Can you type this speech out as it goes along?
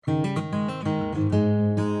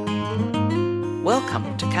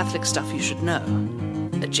Welcome to Catholic Stuff You Should Know,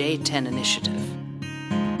 a J10 initiative.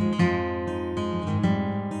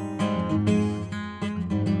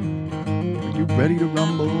 Are you ready to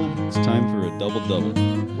rumble? It's time for a double-double.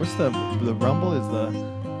 What's the rumble is the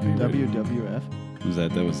WWF?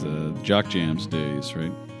 That was the Jock Jams days,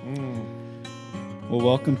 right? Well,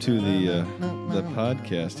 welcome to the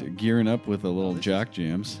podcast. Gearing up with a little Jock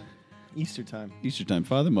Jams. Easter time. Easter time.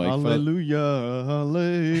 Father Mike. Hallelujah,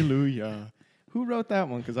 hallelujah. Who wrote that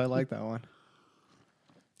one? Because I like that one.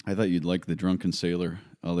 I thought you'd like the Drunken Sailor.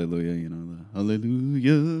 Hallelujah, you know, the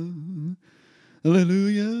Hallelujah,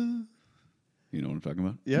 Hallelujah. You know what I'm talking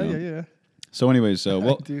about? Yeah, No? yeah. So anyways, I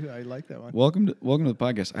do. I like that one. welcome to the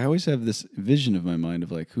podcast. I always have this vision of my mind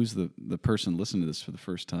of like, who's the person listening to this for the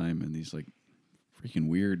first time, and these like freaking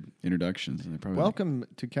weird introductions. And they probably Welcome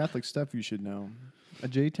to Catholic Stuff You Should Know. A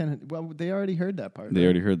J10. Well, they already heard that part. They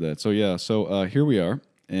already heard that. So yeah, here we are,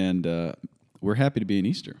 and we're happy to be in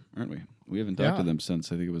Easter, aren't we? We haven't talked to them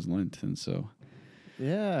since I think it was Lent, and so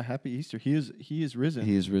yeah, happy Easter. He is risen.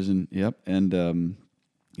 He is risen. Yep, and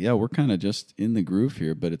yeah, we're kind of just in the groove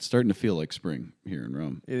here, but it's starting to feel like spring here in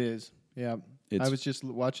Rome. It is. Yeah. I was just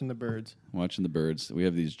watching the birds. Watching the birds. We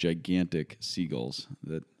have these gigantic seagulls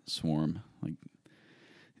that swarm like.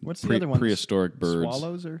 What's the other one? Prehistoric birds.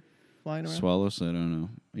 Swallows are flying around. Swallows. I don't know.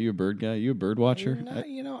 Are you a bird guy? Are you a bird watcher?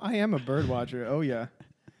 No, I am a bird watcher. Oh yeah.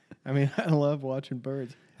 I mean, I love watching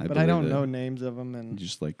birds, but I don't know names of them, and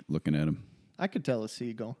just like looking at them. I could tell a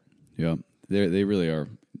seagull. Yeah, they really are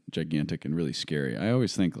gigantic and really scary. I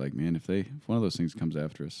always think like, man, if one of those things comes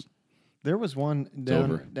after us. There was one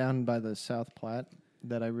down by the South Platte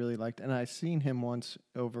that I really liked, and I seen him once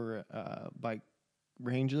over by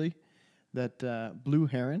Rangeley. That blue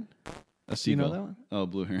heron. A seagull. You know that one? Oh,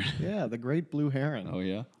 blue heron. Yeah, the great blue heron. Oh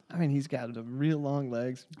yeah. I mean, he's got the real long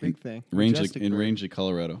legs, big thing. Rangeley,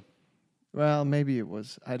 Colorado. Well, maybe it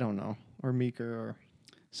was, I don't know, or Meeker, or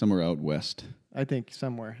somewhere out west. I think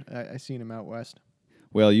somewhere. I seen him out west.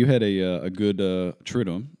 Well, you had a good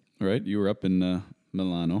Triduum, right? You were up in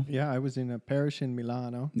Milano. Yeah, I was in a parish in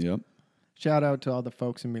Milano. Yep. Shout out to all the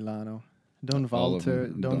folks in Milano. Don Walter,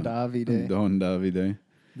 Don Davide. Don Davide.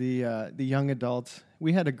 The young adults.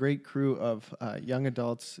 We had a great crew of young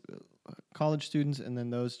adults, college students, and then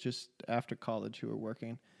those just after college who were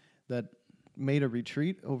working that made a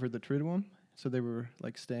retreat over the Triduum. So they were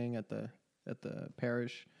like staying at the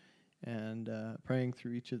parish and praying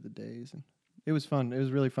through each of the days, and it was fun. It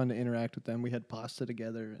was really fun to interact with them. We had pasta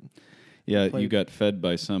together, and you got fed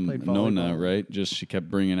by some nonna, right? Just she kept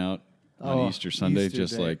bringing out on Easter Sunday,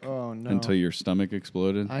 until your stomach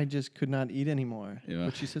exploded. I just could not eat anymore. Yeah.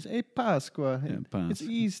 But she says, "Hey, Pasqua, it's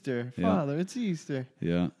Easter, Father, it's Easter."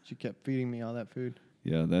 Yeah. She kept feeding me all that food.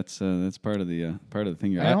 Yeah, that's part of the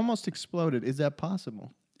thing. I almost exploded. Is that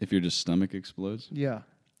possible? If your just stomach explodes? Yeah.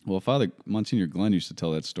 Well, Father Monsignor Glenn used to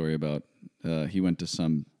tell that story about he went to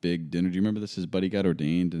some big dinner. Do you remember this? His buddy got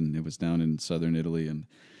ordained, and it was down in southern Italy, and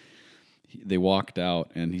they walked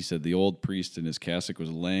out, and he said the old priest in his cassock was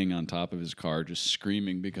laying on top of his car just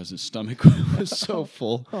screaming because his stomach was so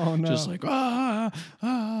full. Oh, no. Just like, ah.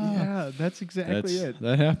 Yeah, that's exactly it.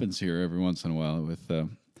 That happens here every once in a while.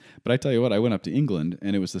 But I tell you what, I went up to England,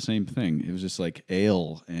 and it was the same thing. It was just like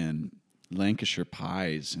ale and Lancashire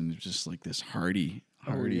pies, and it was just like this hearty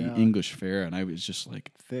English fare, and I was just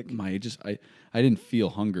like thick. I didn't feel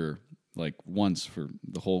hunger like once for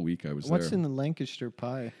the whole week I was there. What's in the Lancashire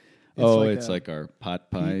pie? It's like our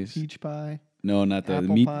pot pies. Peach pie? No, not the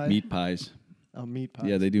Apple meat pie? meat pies. Oh, meat pies.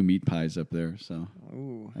 Yeah, they do meat pies up there. So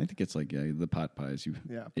Ooh. I think it's like the pot pies you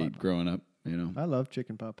ate pie. growing up. You know, I love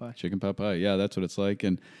chicken pot pie. Chicken pot pie. Yeah, that's what it's like.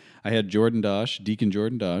 And I had Deacon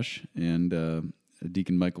Jordan Dosh, and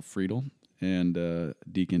Deacon Michael Friedel, and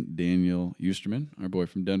Deacon Daniel Eusterman, our boy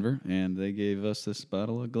from Denver, and they gave us this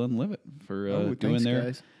bottle of Glenlivet for doing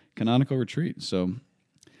their canonical retreat. So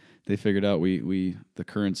they figured out the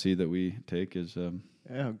currency that we take is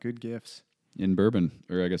good gifts in bourbon,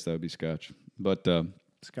 or I guess that would be Scotch. But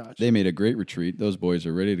Scotch. They made a great retreat. Those boys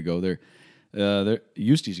are ready to go.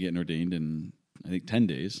 Eusty's getting ordained in I think 10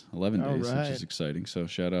 days, 11 days, which is exciting. So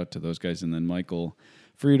shout out to those guys, and then Michael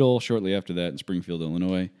Friedel shortly after that in Springfield,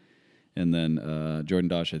 Illinois, and then Jordan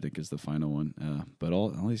Dosh I think is the final one. But all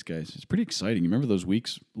these guys, it's pretty exciting. You remember those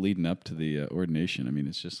weeks leading up to the ordination? I mean,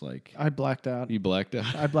 it's just like I blacked out. You blacked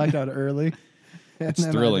out. I blacked out early. It's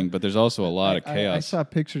thrilling, but there's also a lot of chaos. I saw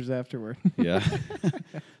pictures afterward. Yeah.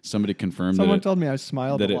 Somebody confirmed Someone told me I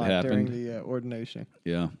smiled that a lot happened during the ordination.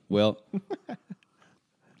 Yeah. Well,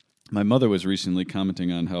 my mother was recently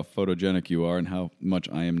commenting on how photogenic you are and how much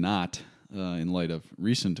I am not in light of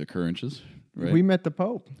recent occurrences. Right? We met the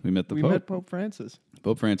Pope. We met Pope Francis.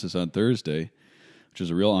 Pope Francis on Thursday. which is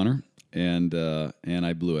a real honor, and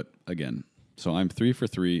I blew it again. So I'm 3 for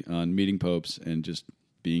 3 on meeting popes and just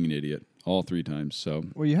being an idiot all 3 times. So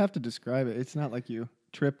well, you have to describe it. It's not like you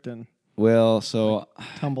tripped and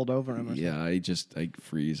tumbled over him. Or I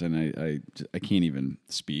freeze and I can't even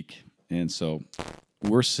speak. And so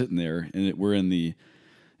we're sitting there, and we're in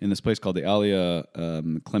this place called the Alia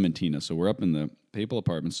Clementina. So we're up in the papal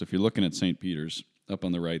apartments. So if you're looking at St. Peter's, up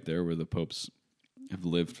on the right there, where the popes have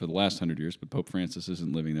lived for the last 100 years, but Pope Francis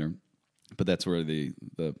isn't living there. But that's where the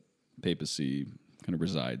papacy kind of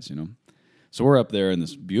resides, you know. So we're up there in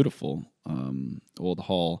this beautiful old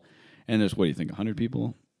hall, and there's, what do you think, 100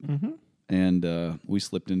 people? Mm-hmm. And we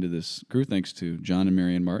slipped into this crew thanks to John and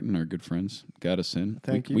Marianne Martin, our good friends, got us in.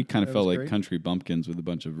 Thank you. We kind of felt like great. country bumpkins with a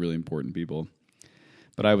bunch of really important people.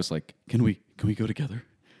 But I was like, can we go together?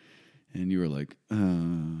 And you were like,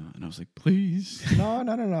 and I was like, please. No.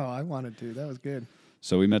 I wanted to. That was good.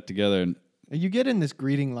 So we met together, and you get in this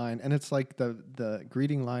greeting line, and it's like the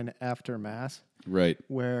greeting line after Mass, right,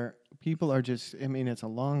 where people are just, I mean, it's a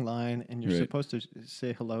long line, and you're right. supposed to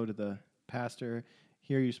say hello to the pastor.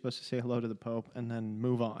 Here you're supposed to say hello to the Pope and then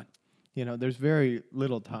move on. You know, there's very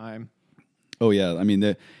little time. Oh, yeah. I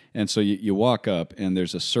mean, and so you walk up, and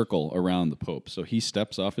there's a circle around the Pope. So he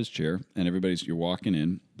steps off his chair, and you're walking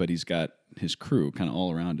in, but he's got his crew kind of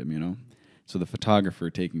all around him, you know? So the photographer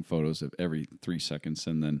taking photos of every 3 seconds,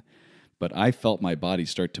 but I felt my body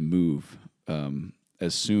start to move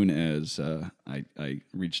as soon as I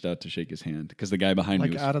reached out to shake his hand, because the guy behind me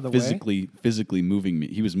was out of the physically moving me.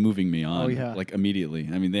 He was moving me on, like immediately.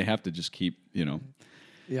 I mean, they have to just keep, you know.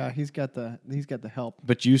 Yeah, he's got the help.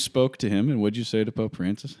 But you spoke to him, and what'd you say to Pope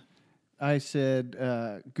Francis? I said,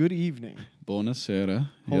 good evening. Buonasera.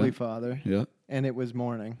 Holy Father. Yeah. And it was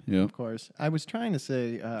morning, of course. I was trying to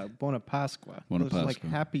say Buona Pasqua. Buona It was like Pasqua.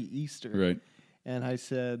 Happy Easter. Right. And I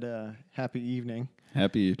said, happy evening.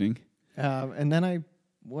 Happy evening. And then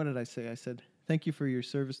what did I say? I said, thank you for your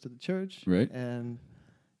service to the church. Right. And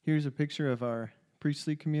here's a picture of our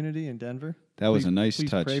priestly community in Denver. That was a nice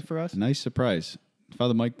please touch. Pray for us. A nice surprise.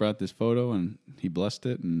 Father Mike brought this photo, and he blessed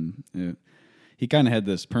it, and he kind of had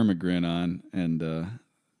this permagrin on, and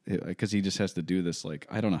because he just has to do this, like,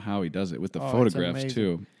 I don't know how he does it with the photographs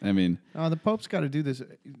too. I mean, the Pope's got to do this,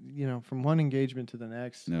 you know, from one engagement to the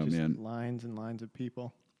next. No, just man. lines and lines of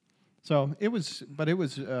people. So it was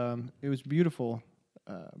beautiful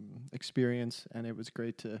experience, and it was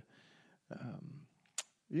great to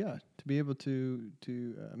be able to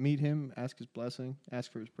meet him, ask his blessing, ask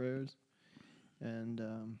for his prayers. And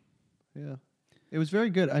it was very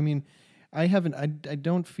good. I mean, I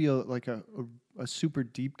don't feel like a super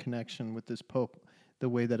deep connection with this Pope the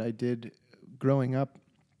way that I did growing up.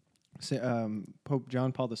 Pope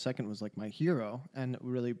John Paul II was like my hero and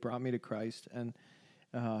really brought me to Christ. And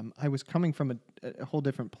I was coming from a whole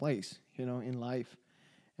different place, you know, in life.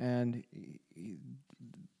 And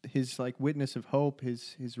his like witness of hope,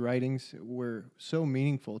 his writings were so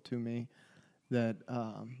meaningful to me that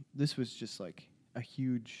this was just like a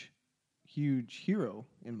huge hero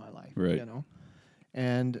in my life, right. You know.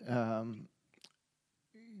 And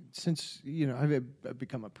since, you know, I've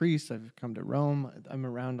become a priest, I've come to Rome, I'm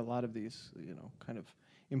around a lot of these, you know, kind of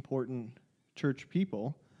important church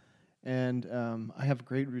people, and I have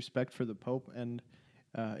great respect for the Pope, and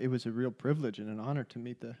it was a real privilege and an honor to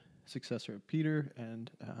meet the successor of Peter,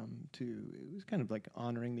 and it was kind of like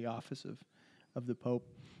honoring the office of the Pope,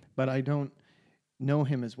 but I don't know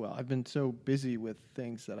him as well. I've been so busy with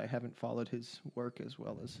things that I haven't followed his work as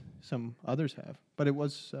well as some others have. But it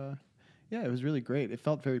was, it was really great. It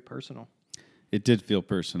felt very personal. It did feel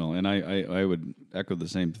personal, and I would echo the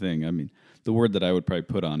same thing. I mean, the word that I would probably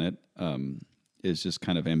put on it is just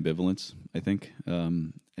kind of ambivalence, I think.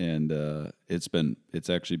 And it's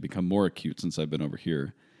actually become more acute since I've been over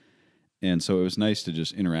here. And so it was nice to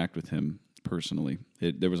just interact with him personally.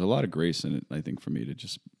 There was a lot of grace in it, I think, for me to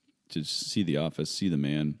just see the office, see the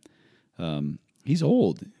man. He's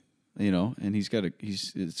old, you know, and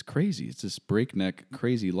it's crazy. It's this breakneck,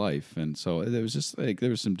 crazy life. And so there was just like,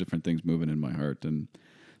 there was some different things moving in my heart. And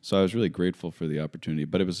so I was really grateful for the opportunity,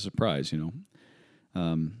 but it was a surprise, you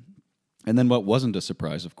know. And then what wasn't a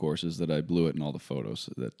surprise, of course, is that I blew it in all the photos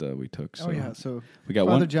that we took. So So we got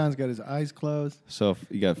Father John's got his eyes closed. So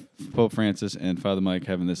you got Pope Francis and Father Mike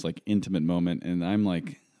having this like intimate moment, and I'm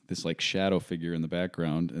like this like shadow figure in the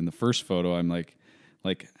background. In the first photo, I'm like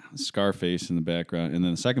Scarface in the background, and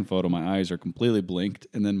then the second photo, my eyes are completely blinked,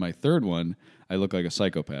 and then my third one, I look like a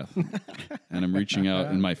psychopath, and I'm reaching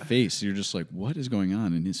out in my face. You're just like, what is going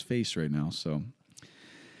on in his face right now? So.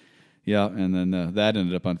 Yeah, and then that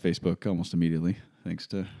ended up on Facebook almost immediately, thanks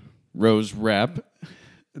to Rose Rapp.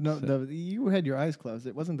 No, you had your eyes closed.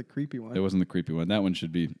 It wasn't the creepy one. It wasn't the creepy one. That one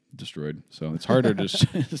should be destroyed. So it's harder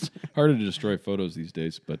it's harder to destroy photos these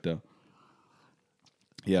days. But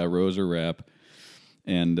yeah, rose or wrap.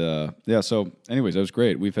 And so anyways, that was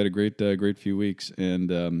great. We've had a great few weeks, and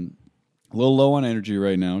a little low on energy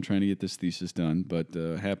right now, trying to get this thesis done, but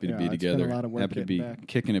happy to be together. Been a lot of work happy to be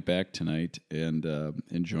kicking it back tonight and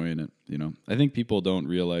enjoying it. You know, I think people don't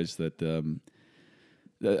realize that.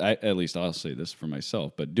 At least I'll say this for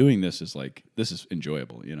myself, but doing this is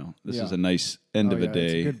enjoyable. You know, this is a nice end of a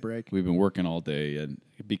day. It's a good break. We've been working all day, and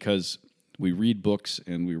because we read books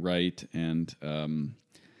and we write, and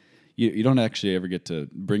you don't actually ever get to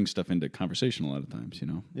bring stuff into conversation a lot of times, you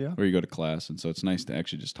know. Yeah. Or you go to class, and so it's nice to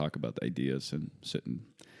actually just talk about the ideas and sit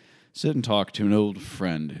and talk to an old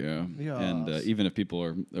friend. Yeah. Yes. And even if people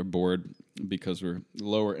are bored because we're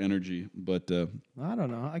lower energy, but I don't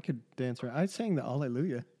know. I could dance around. I sang the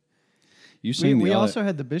Alleluia. You sang we also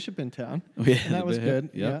had the bishop in town. Yeah, and that was good.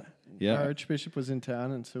 Yeah. Our archbishop was in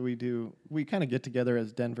town, and so we kind of get together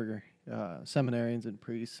as Denver seminarians and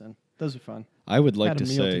priests, and those are fun. I would like had to a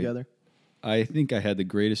meal say, together. I think I had the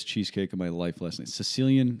greatest cheesecake of my life last night.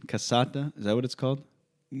 Sicilian cassata, is that what it's called?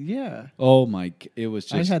 Yeah. Oh my! It was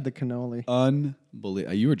just. I had the cannoli.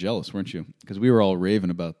 Unbelievable. You were jealous, weren't you? Because we were all raving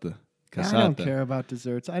about the cassata. I don't care about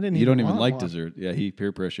desserts. I didn't. You don't even want like one. dessert. Yeah, he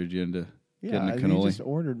peer pressured you into getting a he cannoli. just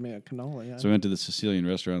ordered me a cannoli. So we went to the Sicilian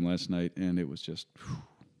restaurant last night, and it was just.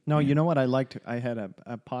 No, you know what I liked? I had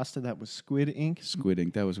a pasta that was squid ink. Squid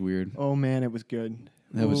ink. That was weird. Oh man, it was good.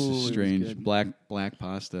 That was Ooh, strange. it was good. Black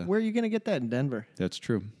pasta. Where are you gonna get that in Denver? That's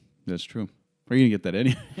true. Where are you gonna get that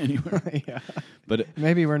anywhere? Yeah. But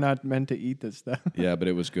maybe we're not meant to eat this stuff. Yeah, but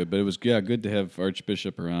it was good. But it was good to have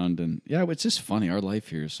Archbishop around, and yeah, it's just funny. Our life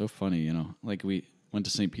here is so funny, you know. Like we went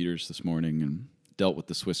to St. Peter's this morning and dealt with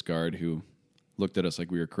the Swiss guard who looked at us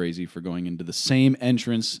like we were crazy for going into the same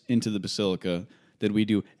entrance into the basilica that we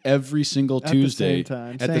do every single Tuesday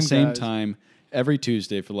at the same time every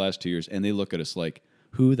Tuesday for the last 2 years, and they look at us like,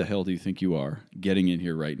 who the hell do you think you are getting in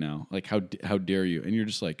here right now? Like, how dare you? And you're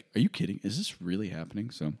just like, are you kidding? Is this really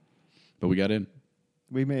happening? So, but we got in.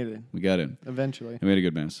 We made it. We got in. Eventually. We made a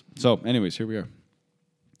good mass. So, anyways, here we are.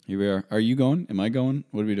 Are you going? Am I going?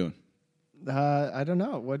 What are we doing? I don't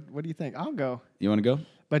know. What do you think? I'll go. You want to go?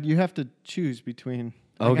 But you have to choose between.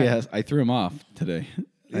 Okay, I threw him off today.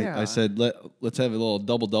 Yeah. I said, let's have a little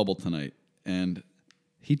double double tonight. And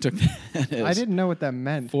he took that as I didn't know what that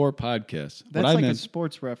meant. 4 podcasts. That's a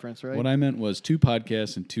sports reference, right? What I meant was 2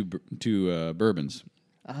 podcasts and two bourbons.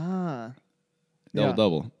 Ah.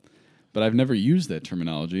 Double. But I've never used that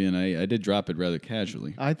terminology, and I did drop it rather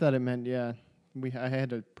casually. I thought it meant, I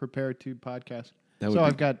had to prepare 2 podcasts. So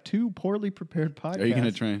I've got 2 poorly prepared podcasts. Are you going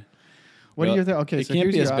to try? What do you think? Okay, it so can't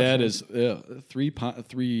here's be as your bad options. as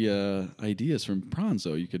three ideas from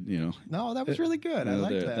Pronzo. You could, No, that was really good. I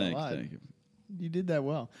liked that a lot. Thank you. You did that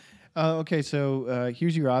well. Okay, so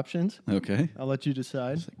here's your options. Okay. I'll let you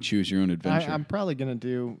decide. It's like choose your own adventure. I'm probably going to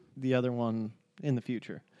do the other one in the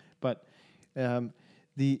future. But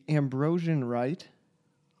the Ambrosian Rite.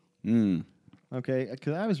 Okay,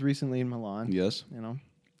 because I was recently in Milan. Yes.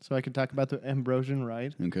 So I could talk about the Ambrosian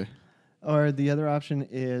Rite. Okay. Or the other option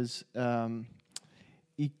is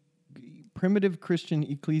primitive Christian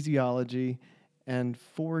ecclesiology and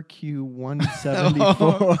 4Q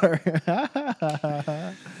 174.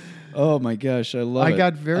 Oh my gosh, I love it.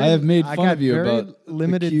 I have made fun of you about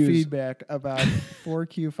limited feedback about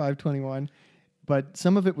 4Q 521, but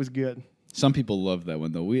some of it was good. Some people love that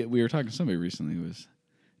one though. We were talking to somebody recently who was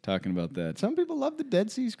talking about that. Some people love the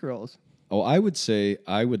Dead Sea Scrolls. Oh, I would say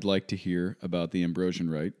I would like to hear about the Ambrosian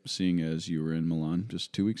Rite, seeing as you were in Milan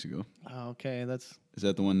just 2 weeks ago. Okay, that's Is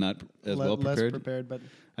that the one not as well prepared? Less prepared, but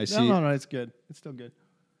I see. No, it's good. It's still good.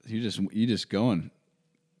 You just going.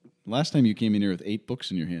 Last time you came in here with 8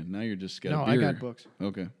 books in your hand. Now you're just got a beer. No, I got books.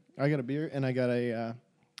 Okay. I got a beer and I got a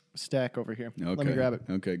stack over here. Okay. Let me grab it.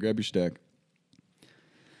 Okay, grab your stack.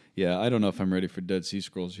 Yeah, I don't know if I'm ready for Dead Sea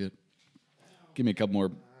Scrolls yet. Give me a couple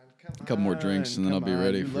more drinks, and then I'll be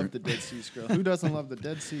ready you for love the Dead Sea Scroll. Who doesn't love the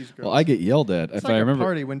Dead Sea Scroll? Well, I get yelled at it's if like I remember. A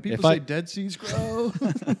party when people say Dead Sea Scroll.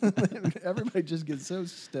 Everybody just gets so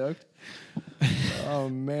stoked. Oh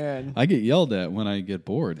man! I get yelled at when I get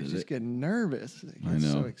bored. They just get nervous. They get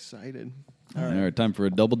know. so excited. All right, time for a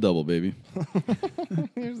double, baby.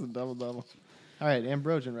 Here's the double. All right,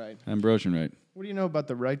 Ambrosian Rite. Ambrosian Rite. What do you know about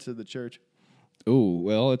the rites of the church? Oh,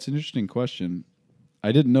 well, it's an interesting question.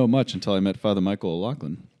 I didn't know much until I met Father Michael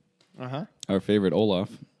O'Loughlin. Uh-huh. Our favorite Olaf.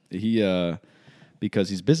 He, because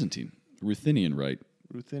he's Byzantine, Ruthenian Rite.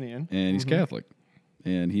 Ruthenian. And he's Catholic.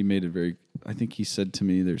 and he made it very. I think he said to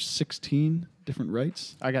me, "There's 16 different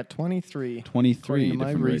rites." I got 23. 23 according to my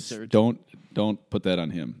different rites. research. Don't put that on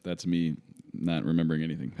him. That's me not remembering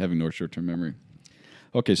anything, having no short-term memory.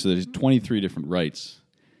 Okay, so there's 23 different rites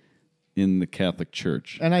in the Catholic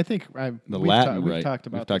Church. And I think The Latin we've rite. talked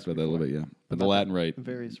about We've talked this about that a little before. bit, yeah. But the Latin rite,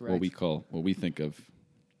 various what rites. what we think of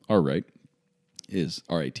our rite is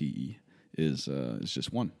RITE is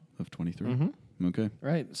just one of 23. Mm-hmm. Okay.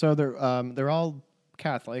 Right. So they're all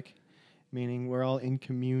Catholic, meaning we're all in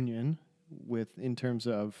communion in terms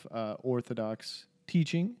of Orthodox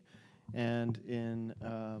teaching, and in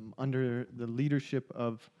under the leadership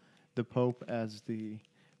of the Pope as the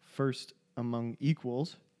first among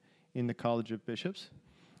equals in the College of Bishops,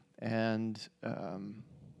 and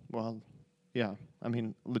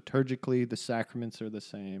liturgically the sacraments are the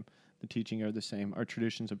same. The teaching are the same. Our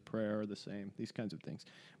traditions of prayer are the same. These kinds of things.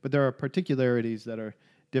 But there are particularities that are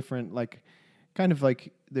different, kind of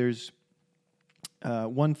like there's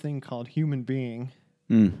one thing called human being,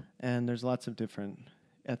 and there's lots of different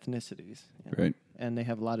ethnicities. Right. And they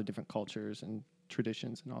have a lot of different cultures and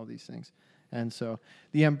traditions and all these things. And so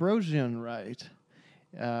the Ambrosian rite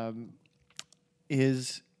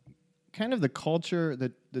is kind of the culture,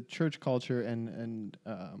 the church culture and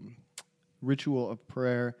ritual of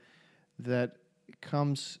prayer that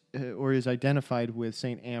comes or is identified with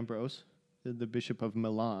St. Ambrose, the Bishop of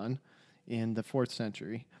Milan, in the 4th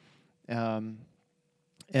century. And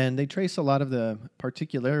they trace a lot of the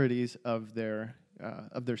particularities of their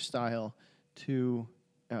style to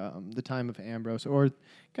the time of Ambrose, or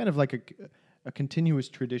kind of like a continuous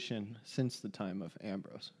tradition since the time of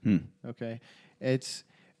Ambrose. Okay? It's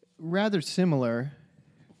rather similar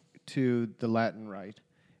to the Latin rite,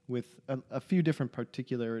 with a few different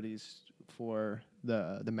particularities for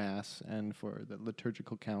the Mass and for the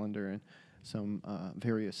liturgical calendar and some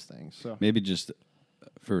various things. So maybe just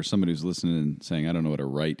for somebody who's listening and saying, I don't know what a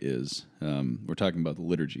rite is, we're talking about the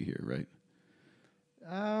liturgy here, right?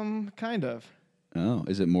 Kind of. Oh,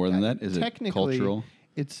 is it more than that? Is it cultural?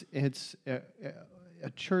 It's a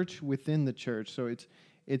church within the church. So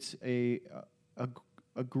it's a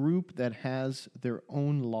group that has their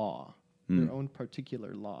own law, their own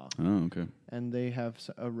particular law. Oh, okay. And they have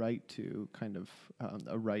a right to kind of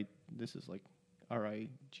a right. This is like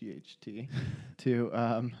RIGHT to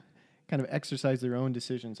kind of exercise their own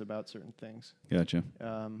decisions about certain things. Gotcha.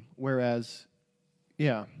 Whereas,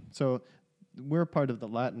 so we're part of the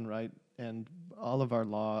Latin rite, and all of our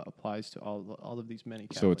law applies to all of these many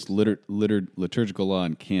Catholics. So it's liturgical law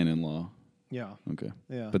and canon law. Yeah. Okay.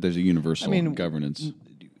 Yeah. But there's a universal governance.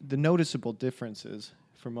 The noticeable differences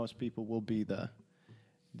for most people will be the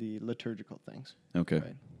liturgical things. Okay.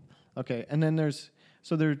 Right? Okay. And then there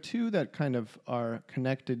are two that kind of are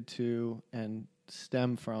connected to and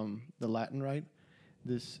stem from the Latin rite,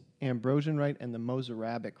 this Ambrosian rite and the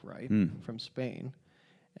Mozarabic rite from Spain.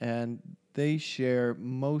 And they share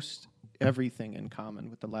most everything in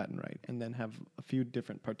common with the Latin rite, and then have a few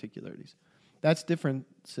different particularities. That's different,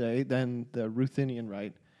 say, than the Ruthenian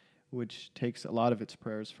rite, which takes a lot of its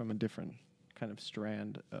prayers from a different kind of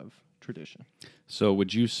strand of tradition. So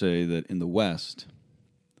would you say that in the West,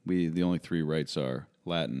 the only three rites are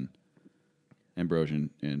Latin,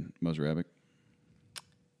 Ambrosian, and Mozarabic?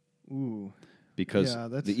 Ooh. Because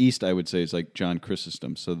the East, I would say, is like John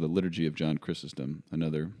Chrysostom. So the liturgy of John Chrysostom,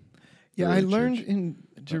 another. Yeah, I learned in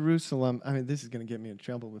Jerusalem. I mean, this is going to get me in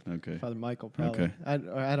trouble with Father Michael, probably. Okay.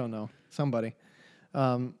 I don't know. Somebody.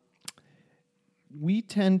 We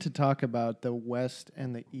tend to talk about the West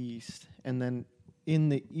and the East, and then in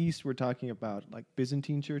the East, we're talking about like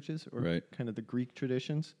Byzantine churches or kind of the Greek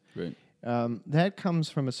traditions. Right. That comes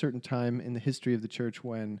from a certain time in the history of the church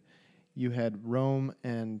when you had Rome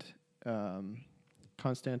and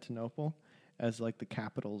Constantinople as like the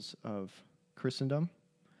capitals of Christendom,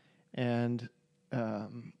 and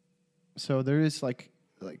so there is like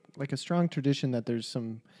a strong tradition that there's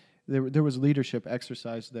some there was leadership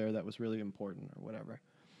exercised there that was really important or whatever,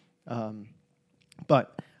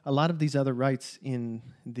 but a lot of these other rites in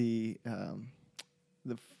the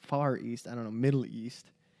Far East, I don't know, Middle East,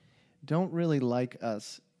 don't really like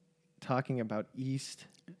us talking about Eastern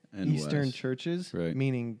West. Churches, Right.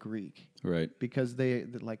 meaning Greek, Right. because they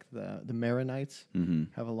like the Maronites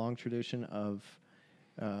have a long tradition of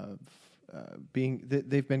being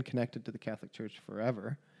they've been connected to the Catholic Church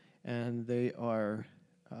forever, and they are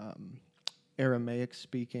Aramaic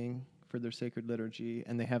speaking for their sacred liturgy,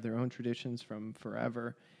 and they have their own traditions from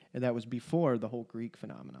forever, and that was before the whole Greek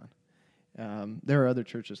phenomenon. There are other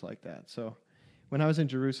churches like that. So when I was in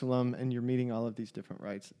Jerusalem and you're meeting all of these different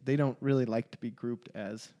rites, they don't really like to be grouped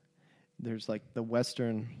as there's like the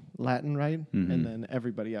Western Latin rite, Mm-hmm. and then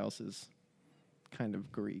everybody else is kind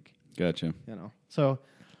of Greek. Gotcha. So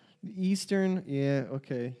Eastern, yeah,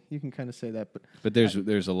 okay, you can kind of say that, But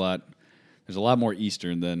there's a lot more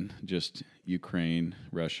Eastern than just Ukraine,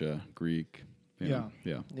 Russia, Greek. Yeah.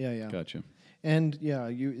 yeah. Gotcha. And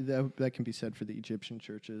that can be said for the Egyptian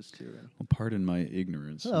churches too. Well, pardon my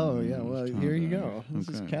ignorance. Oh yeah, well here you go. This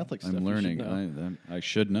is Catholic stuff. I'm learning. I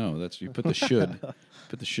should know. That's you put the should,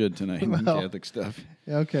 put the should tonight in Catholic stuff.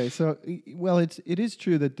 Okay, so it is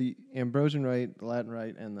true that the Ambrosian Rite, the Latin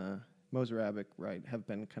Rite, and the Mozarabic Rite have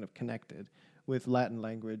been kind of connected with Latin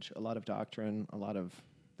language. A lot of doctrine, a lot of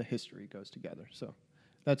the history goes together. So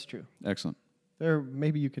that's true. Excellent.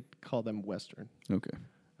 Maybe you could call them Western.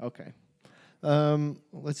 Okay.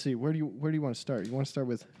 Let's see. Where do you want to start? You want to start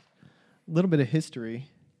with a little bit of history,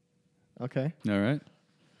 okay? All right.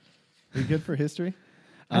 You good for history?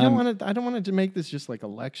 I don't want to make this just like a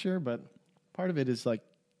lecture, but part of it is like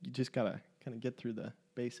you just gotta kind of get through the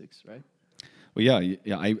basics, right? Well,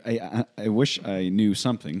 yeah. I wish I knew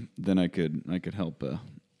something, then I could help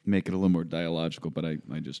make it a little more dialogical. But I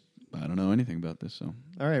don't know anything about this, so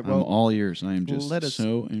all right. Well, I'm all ears. I am just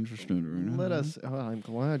so interested right now. I'm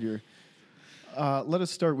glad you're. Let us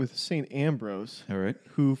start with Saint Ambrose, all right,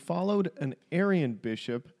 who followed an Arian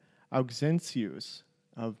bishop, Auxentius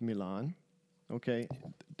of Milan. Okay,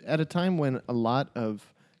 at a time when a lot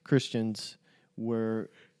of Christians were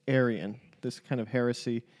Arian, this kind of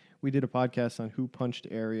heresy. We did a podcast on who punched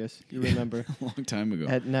Arius. You remember? A long time ago.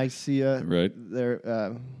 At Nicaea, right?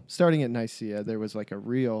 There, starting at Nicaea, there was like a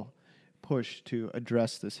real push to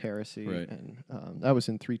address this heresy, right. And that was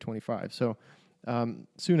in 325. So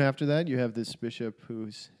soon after that, you have this bishop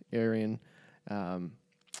who's Arian,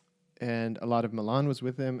 and a lot of Milan was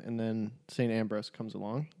with him, and then Saint Ambrose comes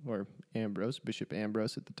along, or Bishop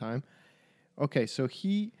Ambrose at the time. Okay, so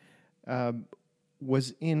he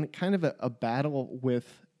was in kind of a battle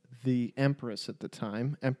with the empress at the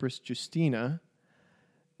time, Empress Justina,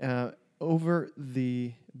 over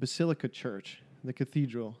the Basilica Church, the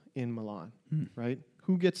cathedral in Milan, right?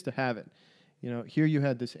 Who gets to have it? Here you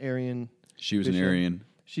had this Arian. She was bishop. an Arian.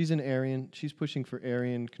 She's an Arian. She's pushing for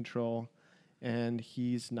Arian control, and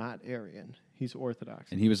he's not Arian. He's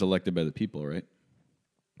Orthodox. And he was elected by the people, right?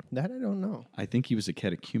 That I don't know. I think he was a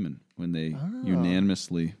catechumen when they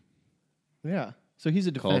unanimously Yeah. So he's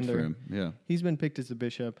a called defender. for him. Yeah. He's been picked as the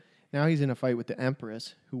bishop. Now he's in a fight with the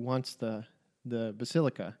empress who wants the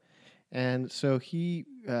basilica. And so he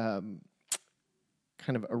kind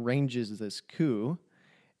of arranges this coup.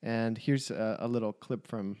 And here's a little clip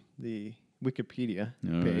from the Wikipedia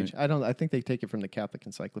page. Right. I think they take it from the Catholic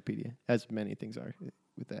Encyclopedia, as many things are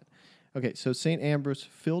with that. Okay, so St. Ambrose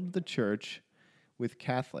filled the church with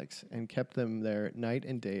Catholics and kept them there night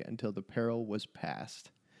and day until the peril was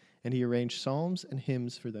past. And he arranged psalms and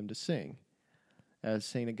hymns for them to sing, as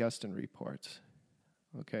St. Augustine reports.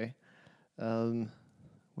 Okay.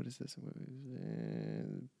 What is this?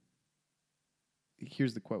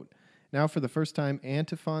 Here's the quote. Now, for the first time,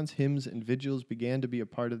 antiphons, hymns, and vigils began to be a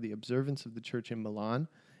part of the observance of the church in Milan,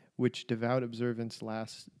 which devout observance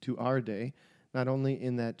lasts to our day, not only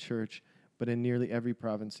in that church, but in nearly every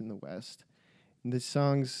province in the West. And the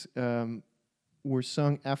songs were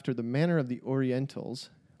sung after the manner of the Orientals,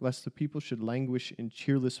 lest the people should languish in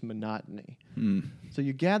cheerless monotony. So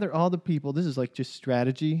you gather all the people. This is like just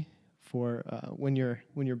strategy for when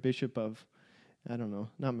you're bishop of, I don't know,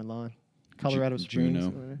 not Milan, Colorado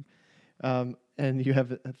Springs. And you have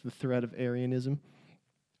the threat of Arianism.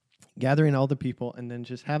 Gathering all the people and then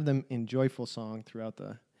just have them in joyful song throughout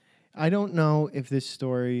the... I don't know if this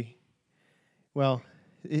story... Well,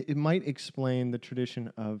 it might explain the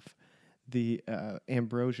tradition of the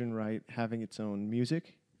Ambrosian Rite having its own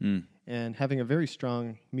music and having a very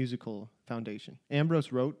strong musical foundation.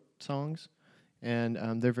 Ambrose wrote songs,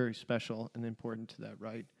 and they're very special and important to that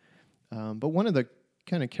rite. But one of the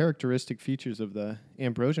kind of characteristic features of the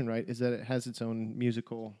Ambrosian Rite is that it has its own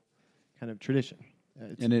musical kind of tradition.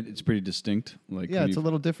 It's pretty distinct. It's a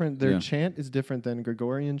little different. Their chant is different than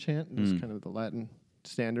Gregorian chant. It's kind of the Latin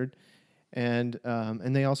standard. And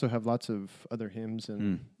they also have lots of other hymns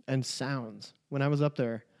and sounds. When I was up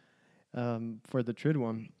there for the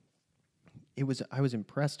Triduum, I was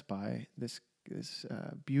impressed by this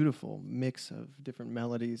beautiful mix of different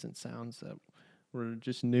melodies and sounds that were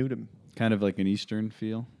just new to me. Kind of like an Eastern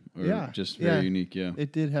feel? Or just very unique,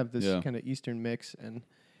 It did have this kind of Eastern mix, and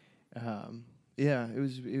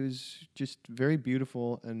it was just very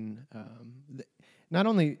beautiful. And not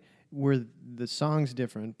only were the songs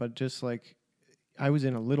different, but just like I was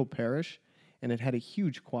in a little parish, and it had a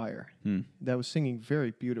huge choir that was singing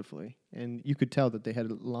very beautifully. And you could tell that they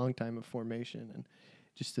had a long time of formation and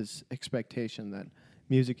just this expectation that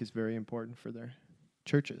music is very important for their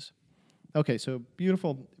churches. Okay, so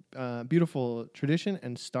beautiful tradition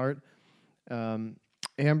and start.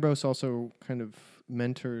 Ambrose also kind of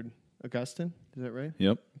mentored Augustine. Is that right?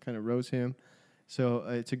 Yep. Kind of rose him. So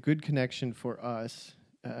it's a good connection for us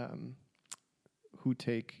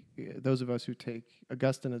those of us who take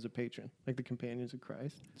Augustine as a patron, like the Companions of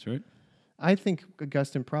Christ. That's right. I think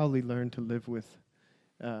Augustine probably learned to live with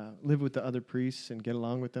the other priests and get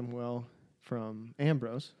along with them well from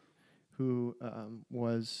Ambrose, who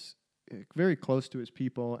was very close to his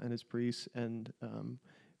people and his priests, and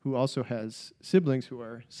who also has siblings who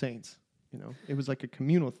are saints. You know, it was like a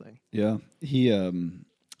communal thing. Yeah. He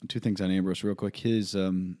two things on Ambrose real quick.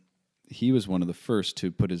 He was one of the first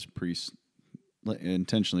to put his priests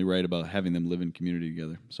intentionally right about having them live in community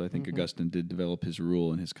together. So I think Augustine did develop his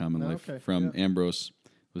rule in his common life from Ambrose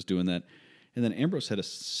was doing that. And then Ambrose had a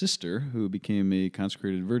sister who became a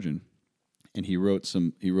consecrated virgin, and he wrote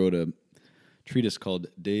a treatise called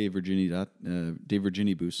De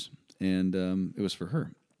Virginibus, and it was for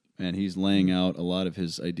her. And he's laying out a lot of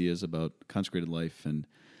his ideas about consecrated life, and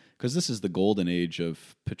because this is the golden age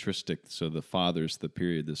of patristic, so the fathers, the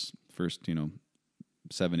period, this first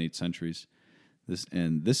 7-8 centuries.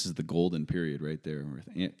 This is the golden period right there,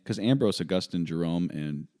 because Ambrose, Augustine, Jerome,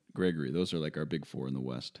 and Gregory, those are like our big four in the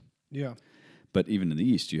West. Yeah. But even in the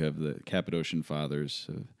East, you have the Cappadocian Fathers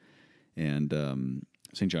and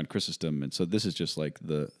St. John Chrysostom, and so this is just like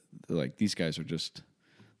these guys are just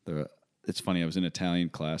the. It's funny. I was in Italian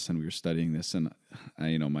class and we were studying this, and my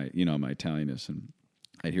Italianness, and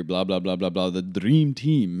I'd hear blah blah blah blah blah, the dream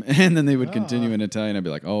team, and then they would continue in Italian. I'd be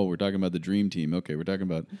like, oh, we're talking about the dream team. Okay, we're talking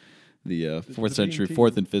about the 4th century,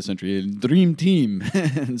 4th and 5th century dream team,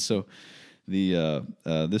 and so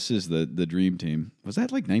this is the dream team. Was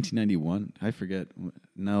that like 1991? I forget.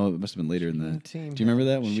 No, it must have been later than that. Do you remember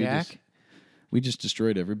that when we just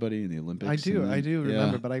destroyed everybody in the Olympics? I do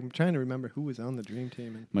remember, but I'm trying to remember who was on the dream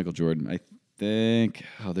team. Michael Jordan. I think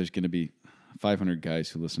there's going to be 500 guys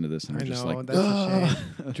who listen to this and are just like, that's a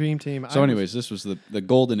shame. Dream team. So, anyways, this was the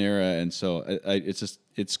golden era, and so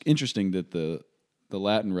it's interesting that the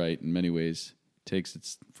Latin Rite in many ways takes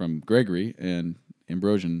its from Gregory and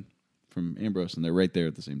Ambrosian from Ambrose, and they're right there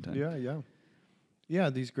at the same time. Yeah.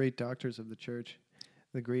 These great doctors of the church,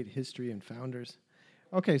 the great history and founders.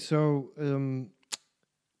 Okay, so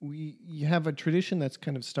you have a tradition that's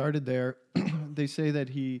kind of started there. They say that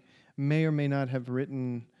he may or may not have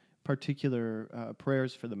written particular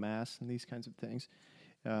prayers for the Mass and these kinds of things.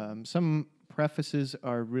 Some prefaces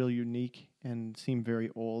are real unique and seem very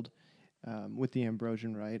old with the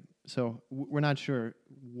Ambrosian Rite. So we're not sure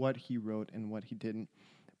what he wrote and what he didn't.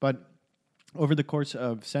 But over the course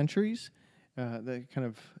of centuries, the kind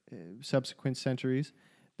of subsequent centuries,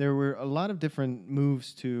 there were a lot of different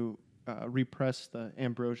moves to repress the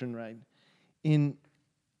Ambrosian Rite in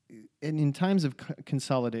times of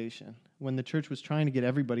consolidation, when the church was trying to get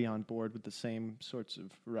everybody on board with the same sorts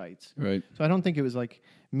of rites. Right. So I don't think it was like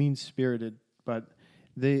mean-spirited, but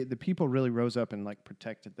the people really rose up and like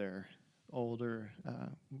protected their older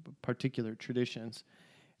particular traditions.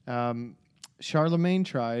 Charlemagne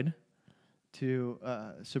tried to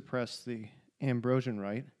suppress the Ambrosian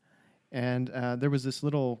Rite, and there was this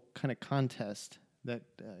little kind of contest that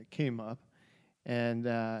came up, and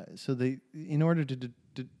so in order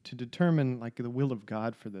to determine like the will of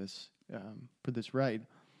God for this rite,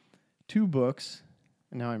 2 books.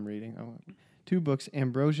 And now I'm reading. 2 books,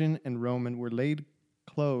 Ambrosian and Roman, were laid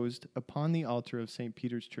closed upon the altar of St.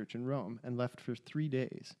 Peter's Church in Rome and left for 3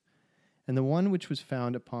 days. And the one which was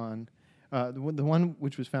found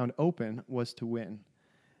open was to win.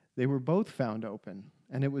 They were both found open,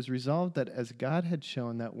 and it was resolved that as God had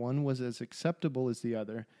shown that one was as acceptable as the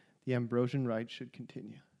other, the Ambrosian Rite should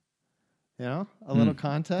continue. You know, a little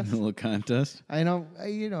contest. A little contest. I know,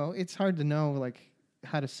 it's hard to know like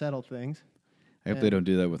how to settle things. I hope they don't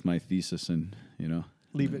do that with my thesis and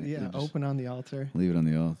leave it, open on the altar. Leave it on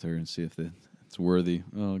the altar and see if it's worthy.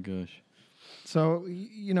 Oh gosh. So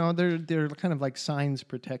they're kind of like signs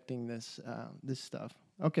protecting this stuff.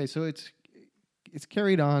 Okay, so it's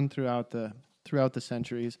carried on throughout the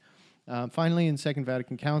centuries. Finally, in Second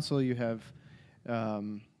Vatican Council, you have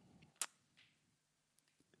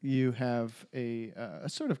a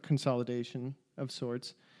sort of consolidation of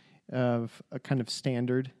sorts of a kind of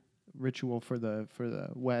standard ritual for the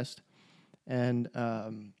West, and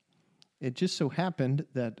it just so happened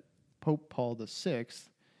that Pope Paul VI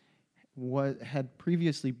had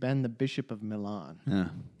previously been the Bishop of Milan. Yeah.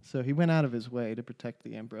 So he went out of his way to protect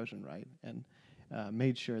the Ambrosian rite and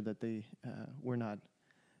made sure that they were not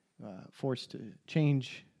forced to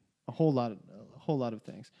change a whole lot of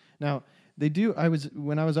things. Now they do.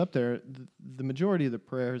 When I was up there, the majority of the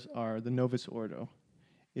prayers are the Novus Ordo.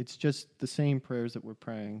 It's just the same prayers that we're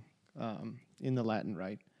praying in the Latin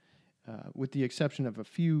rite, with the exception of a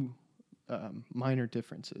few minor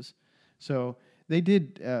differences. So they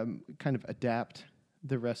did kind of adapt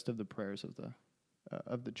the rest of the prayers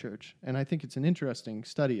of the church, and I think it's an interesting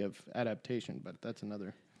study of adaptation. But that's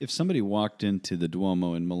another. If somebody walked into the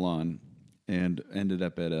Duomo in Milan and ended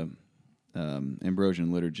up at a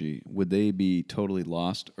Ambrosian liturgy, would they be totally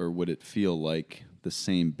lost, or would it feel like the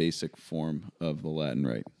same basic form of the Latin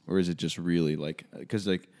rite, or is it just really like because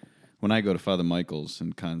like when I go to Father Michael's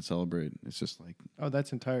and kind of celebrate, it's just like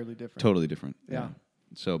that's entirely different. Totally different. Yeah.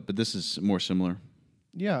 So, but this is more similar.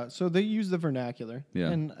 Yeah. So they use the vernacular. Yeah.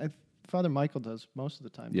 And Father Michael does most of the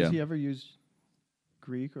time. Yeah. Does he ever use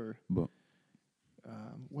Greek or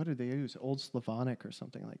what do they use? Old Slavonic or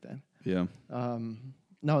something like that? Yeah.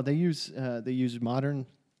 No, they use modern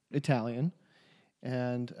Italian,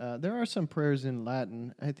 and there are some prayers in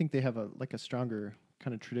Latin. I think they have a stronger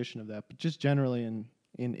kind of tradition of that. But just generally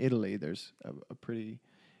in Italy, there's a pretty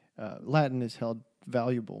Latin is held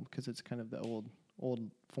valuable because it's kind of the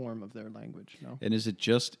old form of their language. No? And is it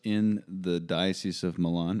just in the Diocese of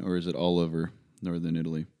Milan, or is it all over northern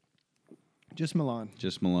Italy? Just Milan.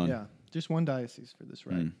 Just Milan. Yeah, just one diocese for this,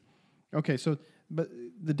 right? Okay, so but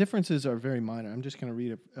the differences are very minor. I'm just going to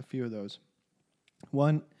read a few of those.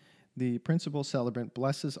 One, the principal celebrant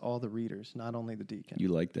blesses all the readers, not only the deacon. You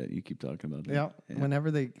like that? You keep talking about that. Yeah. Whenever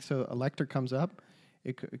a lector comes up,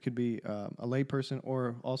 it could be a lay person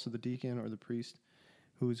or also the deacon or the priest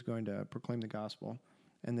who's going to proclaim the gospel,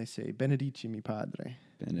 and they say "Benedicimi Padre."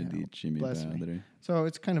 Benedicimi Padre. Me. So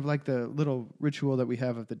it's kind of like the little ritual that we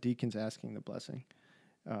have of the deacons asking the blessing.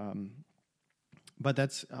 But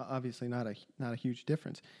that's obviously not a huge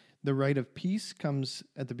difference. The rite of peace comes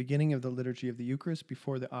at the beginning of the liturgy of the Eucharist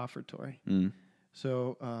before the offertory.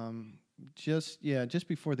 So just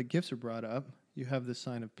before the gifts are brought up, you have the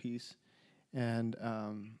sign of peace, and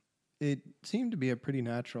it seemed to be a pretty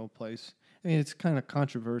natural place. I mean, it's kind of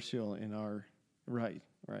controversial in our rite,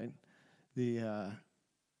 right? The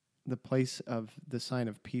place of the sign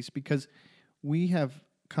of peace, because we have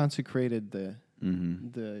consecrated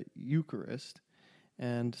the Eucharist.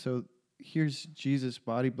 And so here's Jesus'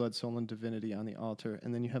 body, blood, soul, and divinity on the altar,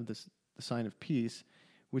 and then you have the sign of peace,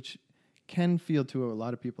 which can feel to a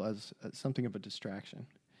lot of people as something of a distraction.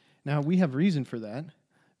 Now, we have reason for that,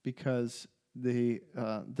 because the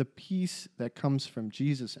peace that comes from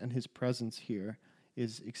Jesus and his presence here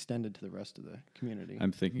is extended to the rest of the community.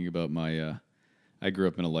 I'm thinking about my... I grew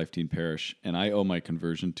up in a Life Teen parish, and I owe my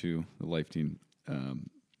conversion to the Life Teen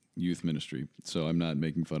youth ministry, so I'm not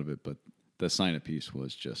making fun of it, but the sign of peace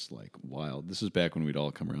was just like wild. This is back when we'd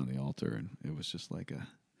all come around the altar, and it was just like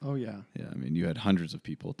oh yeah. Yeah, I mean, you had hundreds of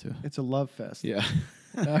people to... It's a love fest. Yeah.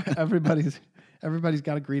 Everybody's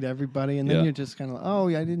got to greet everybody, and then you're just kind of like, oh,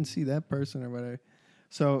 yeah, I didn't see that person or whatever.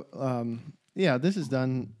 So, this is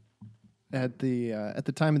done at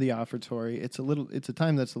the time of the offertory. It's a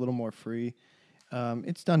time that's a little more free.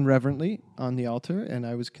 It's done reverently on the altar, and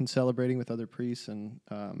I was concelebrating with other priests, and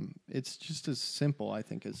it's just as simple, I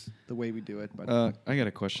think, as the way we do it. But I got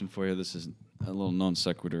a question for you. This is a little non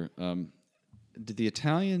sequitur. Do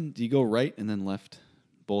you go right and then left,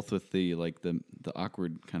 both with the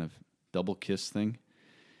awkward kind of double kiss thing,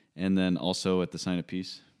 and then also at the sign of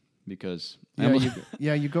peace? Because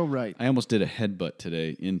you go right. I almost did a headbutt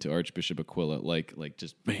today into Archbishop Aquila, like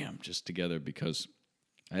just bam, just together, because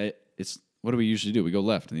what do we usually do? We go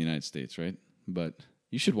left in the United States, right? But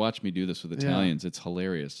you should watch me do this with Italians. It's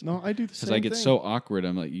hilarious. No, I do the same thing. Because I get so awkward.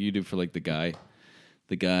 I'm like, you do for like the guy,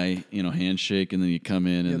 handshake, and then you come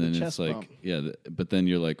in, and then it's like, bump. But then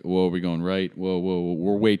you're like, whoa, we're going right. Whoa,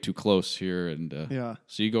 we're way too close here. And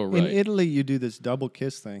so you go right. In Italy, you do this double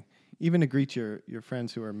kiss thing, even to greet your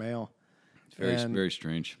friends who are male. It's very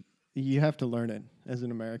strange. You have to learn it as an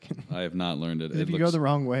American. I have not learned it. If you go the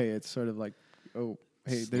wrong way, it's sort of like, oh,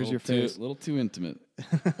 hey, there's your face. A little too intimate.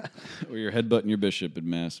 Or you're headbutting your bishop at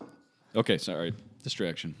Mass. Okay, sorry.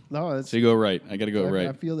 Distraction. No, so you go right. I got to go right.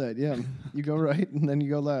 I feel that, yeah. You go right, and then you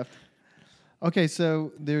go left. Okay,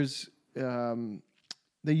 so there's...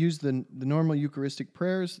 they use the normal Eucharistic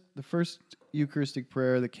prayers. The first Eucharistic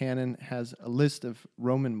prayer, the canon, has a list of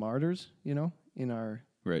Roman martyrs, in our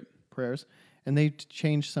prayers. And they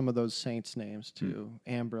changed some of those saints' names to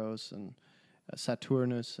Ambrose and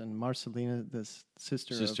Saturnus and Marcellina, the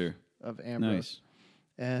sister. of Ambrose.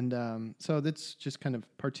 And so that's just kind of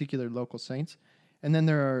particular local saints. And then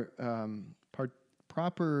there are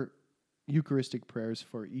proper Eucharistic prayers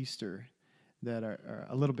for Easter that are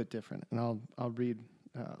a little bit different. And I'll read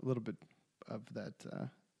a little bit of that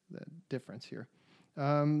difference here.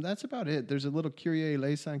 That's about it. There's a little Kyrie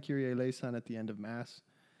eleison at the end of Mass.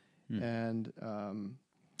 And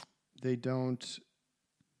they don't,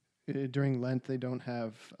 during Lent, they don't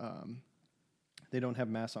have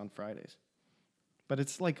Mass on Fridays. But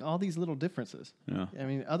it's like all these little differences. Yeah. I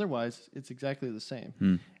mean, otherwise, it's exactly the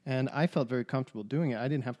same. And I felt very comfortable doing it. I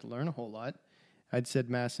didn't have to learn a whole lot. I'd said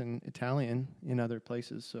Mass in Italian in other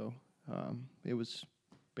places, so it was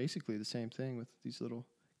basically the same thing with these little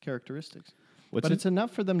characteristics. It's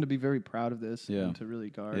enough for them to be very proud of this and to really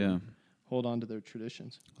guard and hold on to their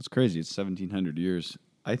traditions. It's crazy. It's 1,700 years.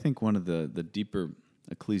 I think one of the deeper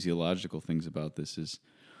ecclesiological things about this is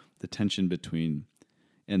the tension between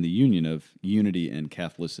and the union of unity and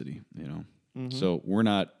Catholicity. So we're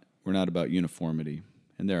not about uniformity,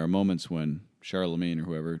 and there are moments when Charlemagne or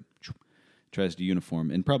whoever tries to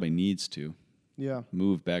uniform and probably needs to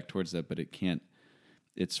move back towards that, but it can't.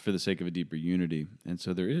 It's for the sake of a deeper unity, and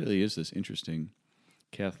so there really is this interesting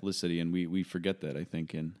Catholicity, and we forget that, I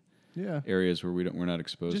think, in areas where we're not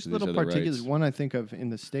exposed just to these little other particulars. rites. One I think of in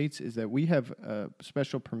the States is that we have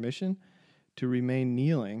special permission to remain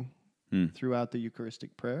kneeling throughout the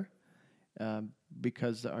Eucharistic prayer,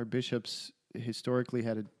 because our bishops historically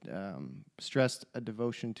had stressed a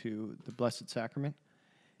devotion to the Blessed Sacrament.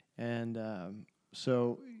 And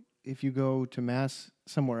so if you go to Mass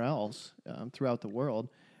somewhere else throughout the world,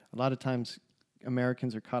 a lot of times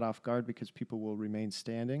Americans are caught off guard because people will remain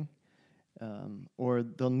standing, or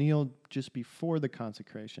they'll kneel just before the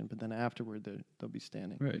consecration, but then afterward they'll be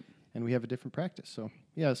standing. Right. And we have a different practice. So,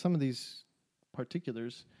 some of these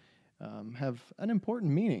particulars have an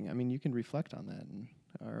important meaning. I mean, you can reflect on that in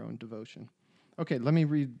our own devotion. Okay, let me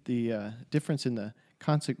read the difference in the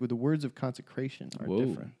with the words of consecration are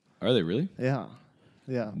different. Are they really? Yeah.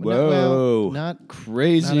 Whoa. Not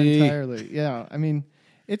crazy. Not entirely. Yeah. I mean,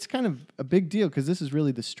 it's kind of a big deal because this is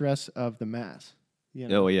really the stress of the Mass.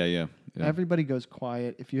 Oh, yeah. Everybody goes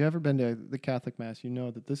quiet. If you've ever been to the Catholic Mass, you know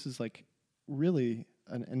that this is like really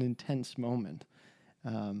an intense moment.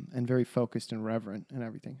 And very focused and reverent and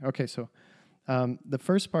everything. Okay, so the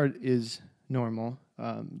first part is normal.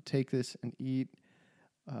 Take this and eat.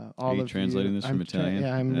 All Are you of translating this from Italian?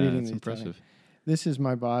 I'm reading that's the impressive. Italian. This is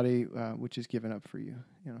my body, which is given up for you.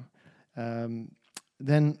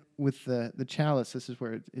 Then with the chalice, this is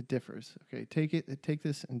where it differs. Okay, take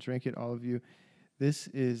this and drink it, all of you. This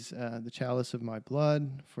is the chalice of my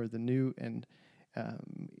blood for the new and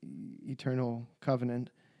eternal covenant.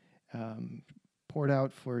 Poured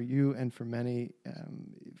out for you and for many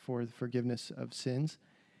for the forgiveness of sins.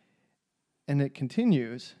 And it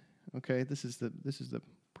continues. Okay, this is the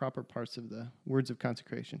proper parts of the words of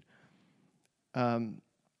consecration. Then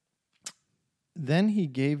he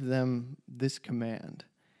gave them this command: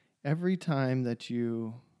 every time that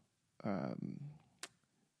you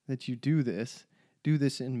do this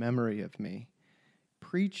in memory of me.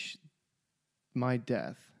 Preach my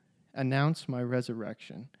death, announce my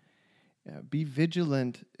resurrection. Be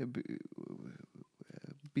vigilant,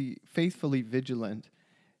 be faithfully vigilant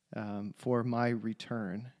for my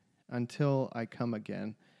return until I come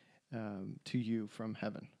again to you from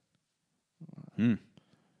heaven.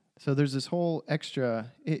 So there's this whole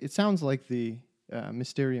extra, it sounds like the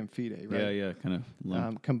Mysterium Fidei, right? Yeah, kind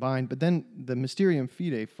of combined, but then the Mysterium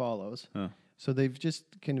Fidei follows. So they've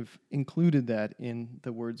just kind of included that in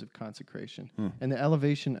the words of consecration. And the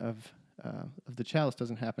elevation of the chalice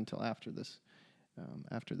doesn't happen till after this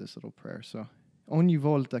little prayer. So, ogni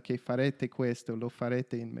volta che farete questo, lo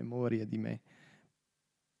farete in memoria di me,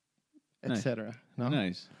 etc. No?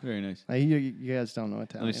 Nice, very nice. You guys don't know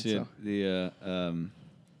Italian. Let me see it.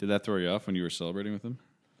 Did that throw you off when you were celebrating with them?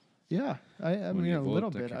 Yeah, I mean a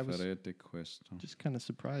little bit. I was questo. just kind of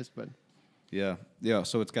surprised, but yeah.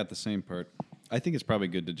 So it's got the same part. I think it's probably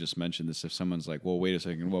good to just mention this if someone's like, "Well, wait a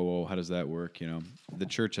second. Whoa, how does that work?" The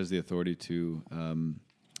Church has the authority to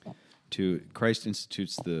Christ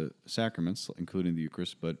institutes the sacraments, including the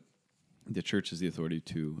Eucharist, but the Church has the authority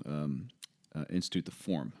to institute the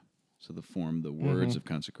form. So the form, the words of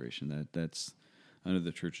consecration, that's under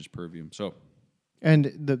the Church's purview. So,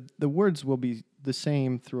 and the words will be the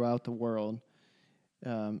same throughout the world.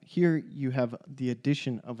 Here you have the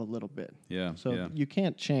addition of a little bit. Yeah. So you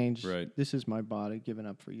can't change. Right. This is my body given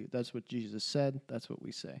up for you. That's what Jesus said. That's what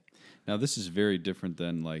we say. Now this is very different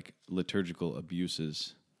than like liturgical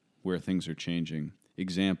abuses, where things are changing.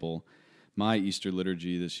 Example: my Easter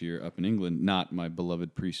liturgy this year up in England, not my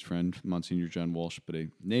beloved priest friend, Monsignor John Walsh, but a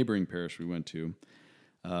neighboring parish we went to.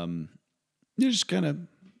 You're just kind of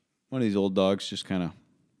one of these old dogs, just kind of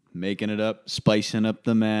making it up, spicing up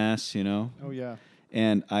the Mass, you know? Oh, yeah.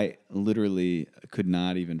 And I literally could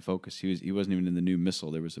not even focus. He wasn't even in the new missal.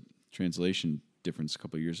 There was a translation difference a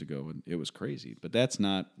couple of years ago, and it was crazy. But this is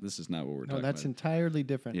not what we're talking about. No, that's entirely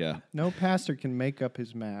different. Yeah. No pastor can make up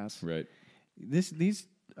his Mass. Right. These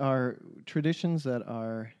are traditions that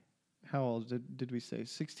are, how old did we say?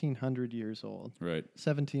 1,600 years old. Right.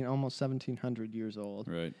 Almost 1,700 years old.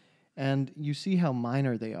 Right. And you see how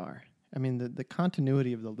minor they are. I mean, the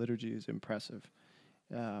continuity of the liturgy is impressive.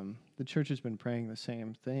 The church has been praying the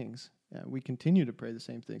same things. We continue to pray the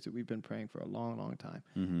same things that we've been praying for a long, long time.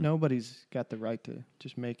 Mm-hmm. Nobody's got the right to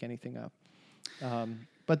just make anything up.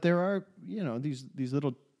 But there are, these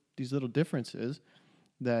little differences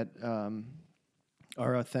that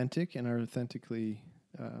are authentic and are authentically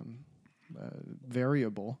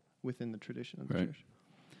variable within the tradition of the church.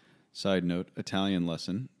 Side note, Italian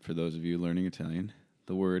lesson for those of you learning Italian.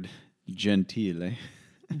 The word gentile.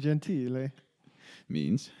 Gentile.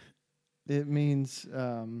 Means? It means,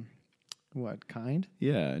 what, kind?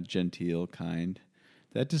 Yeah, genteel, kind.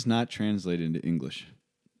 That does not translate into English.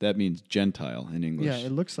 That means Gentile in English. Yeah,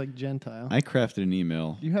 it looks like Gentile. I crafted an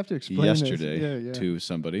email you have to explain yesterday to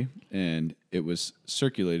somebody, and it was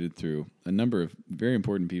circulated through a number of very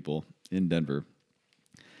important people in Denver.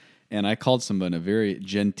 And I called someone a very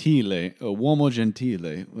gentile, a uomo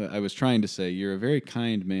gentile. I was trying to say, you're a very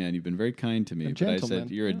kind man. You've been very kind to me. But I said,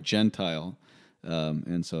 you're a Gentile.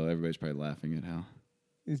 And so everybody's probably laughing at how.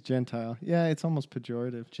 He's Gentile. Yeah, it's almost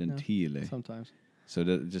pejorative. Gentile. Sometimes. So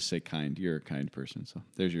just say kind. You're a kind person. So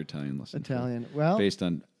there's your Italian lesson. Italian. Well, based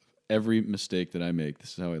on every mistake that I make,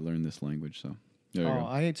 this is how I learned this language. So there you go.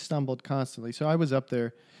 I stumbled constantly. So I was up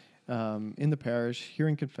there in the parish,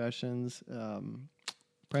 hearing confessions,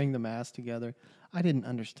 praying the Mass together. I didn't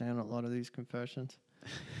understand a lot of these confessions,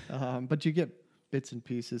 but you get bits and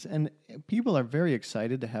pieces. And people are very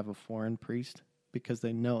excited to have a foreign priest because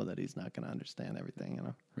they know that he's not going to understand everything,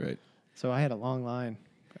 Right. So I had a long line,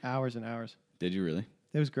 for hours and hours. Did you really?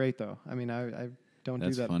 It was great, though. I mean, I don't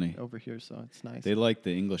That's do that funny. over here, so it's nice. They like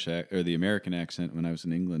the English or the American accent when I was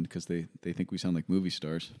in England because they think we sound like movie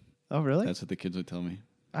stars. Oh, really? That's what the kids would tell me.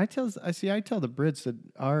 I tell the Brits that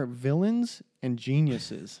our villains and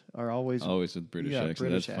geniuses are always with British accent.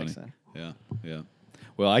 British That's funny. accent. Yeah.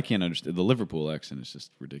 Well, I can't understand the Liverpool accent. Is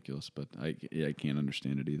just ridiculous, but I can't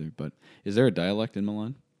understand it either. But is there a dialect in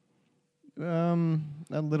Milan?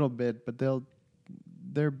 A little bit, but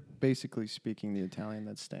they're basically speaking the Italian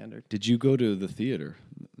that's standard. Did you go to the theater,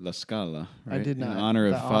 La Scala? Right? I did not. In honor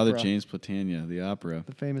of The Father opera. James Platania, the opera.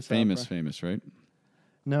 The famous, right?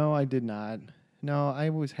 No, I did not. No, I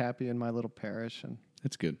was happy in my little parish, and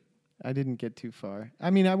That's good. I didn't get too far. I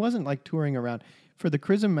mean, I wasn't like touring around. For the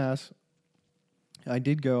Chrism Mass, I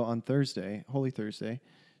did go on Thursday, Holy Thursday,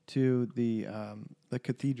 to the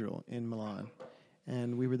cathedral in Milan.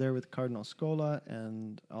 And we were there with Cardinal Scola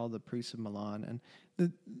and all the priests of Milan.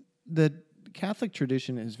 And the Catholic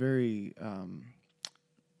tradition is very,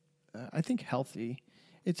 I think, healthy.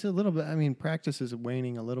 It's a little bit, I mean, practice is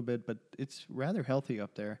waning a little bit, but it's rather healthy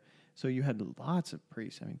up there. So you had lots of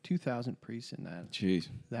priests. I mean, 2,000 priests in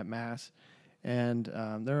that Mass. And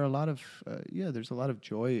there are a lot of, there's a lot of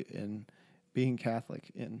joy in being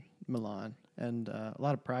Catholic in Milan. And a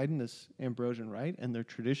lot of pride in this Ambrosian rite and their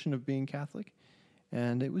tradition of being Catholic.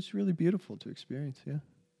 And it was really beautiful to experience, yeah.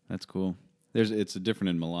 That's cool. It's different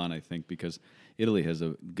in Milan, I think, because Italy has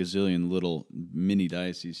a gazillion little mini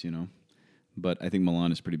dioceses, But I think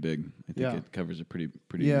Milan is pretty big. I think it covers a pretty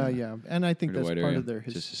yeah. And I think that's part area. of their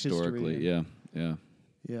just historically, history.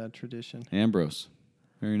 Yeah, tradition. Ambrose.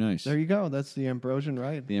 Very nice. There you go. That's the Ambrosian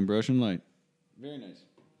rite. The Ambrosian rite. Very nice.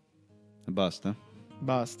 Basta.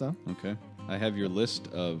 Basta. Okay. I have your list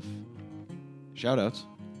of shout-outs.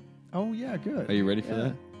 Oh, yeah, good. Are you ready for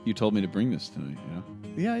that? You told me to bring this tonight,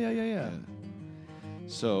 Yeah.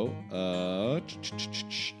 So,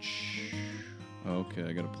 okay,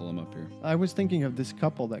 I got to pull them up here. I was thinking of this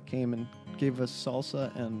couple that came and gave us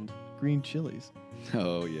salsa and green chilies.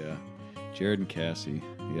 Oh, yeah. Jared and Cassie.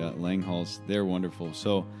 Yeah, Langhals. They're wonderful.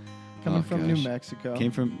 So, Coming from New Mexico.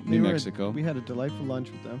 Came from New Mexico. We had a delightful lunch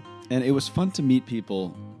with them. And it was fun to meet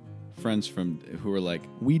people, friends who were like,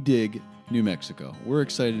 we dig New Mexico. We're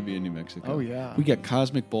excited to be in New Mexico. Oh, yeah. We got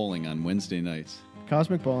Cosmic Bowling on Wednesday nights.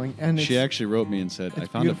 Cosmic Bowling. And she actually wrote me and said, I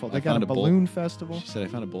found beautiful. They got a balloon festival. She said, I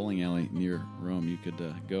found a bowling alley near Rome. You could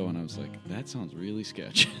go. And I was like, that sounds really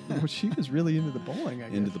sketchy. Well, she was really into the bowling, I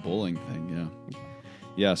guess. Into the bowling thing,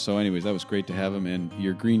 Yeah, so anyways, that was great to have him, and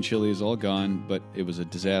your green chili is all gone, but it was a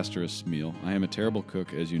disastrous meal. I am a terrible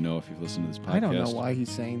cook, as you know, if you've listened to this podcast. I don't know why he's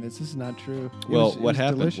saying this. This is not true. What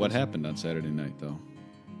happened? Delicious. What happened on Saturday night, though?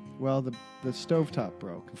 Well, the stovetop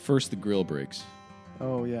broke. First, the grill breaks.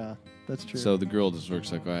 Oh, yeah, that's true. So the grill just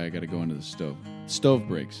works like, I got to go into the stove. Stove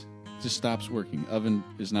breaks. It just stops working. Oven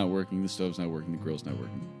is not working. The stove's not working. The grill's not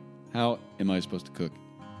working. How am I supposed to cook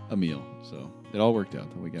a meal? So it all worked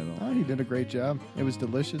out. We got it all. Oh, he did a great job. It was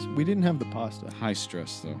delicious. We didn't have the pasta. High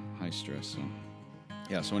stress, though. High stress. So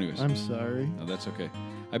yeah. So anyways, I'm sorry. No, that's okay.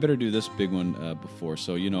 I better do this big one before.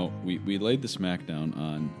 So we laid the smackdown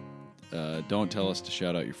on don't tell us to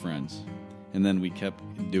shout out your friends, and then we kept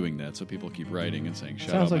doing that. So people keep writing and saying shout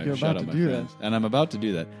out my friends. Sounds like you're about to do that. And I'm about to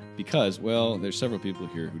do that because there's several people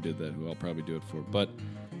here who did that who I'll probably do it for. But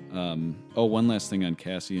one last thing on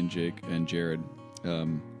Cassie and Jake and Jared.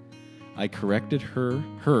 I corrected her,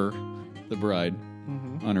 the bride,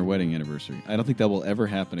 on her wedding anniversary. I don't think that will ever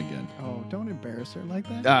happen again. Oh, don't embarrass her like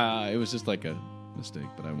that. It was just like a mistake,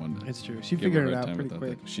 but I wanted to. It's true. She figured it out pretty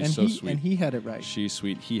quick. She's so sweet. And he had it right. She's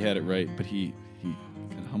sweet. He had it right, but he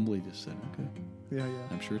kind of humbly just said, okay. Yeah.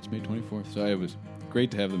 I'm sure it's May 24th. So it was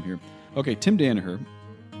great to have them here. Okay, Tim Danaher,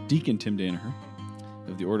 Deacon Tim Danaher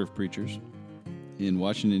of the Order of Preachers in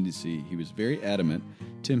Washington, D.C. He was very adamant.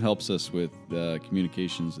 Tim helps us with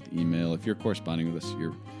communications with email. If you're corresponding with us,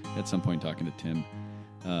 you're at some point talking to Tim.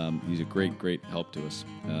 He's a great, great help to us.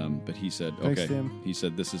 But he said, Thanks, Tim. He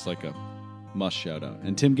said this is like a must shout out.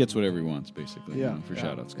 And Tim gets whatever he wants, basically, for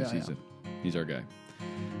shout outs, because he's our guy.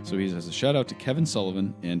 So he has a shout out to Kevin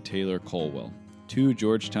Sullivan and Taylor Colwell, 2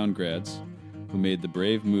 Georgetown grads who made the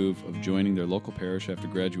brave move of joining their local parish after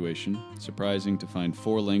graduation. Surprising to find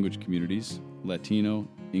 4 language communities: Latino,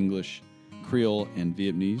 English, Creole, and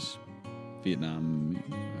Vietnamese. Vietnam,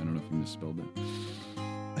 I don't know if I misspelled it.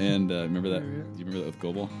 And remember that? Do you remember that with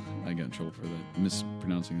Gobel? I got in trouble for that,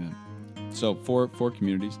 mispronouncing that. So 4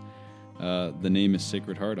 communities. The name is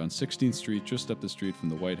Sacred Heart on 16th Street, just up the street from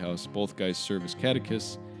the White House. Both guys serve as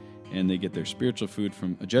catechists, and they get their spiritual food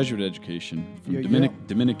from a Jesuit education, from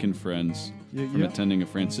Dominican friends, from attending a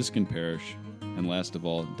Franciscan parish, and last of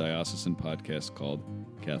all, diocesan podcast called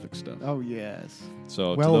Catholic Stuff. Oh, yes.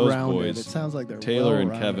 So to those boys, it sounds like they're Taylor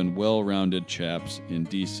and Kevin, well-rounded chaps in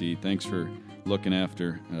D.C. Thanks for looking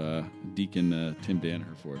after Deacon Tim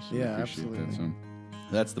Danaher for us. Yeah, I appreciate absolutely. that. So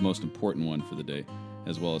that's the most important one for the day,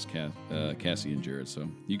 as well as Cassie and Jared. So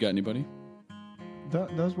you got anybody?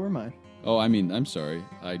 Those were mine. Oh, I mean, I'm sorry.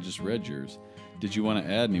 I just read yours. Did you want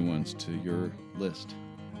to add any ones to your list?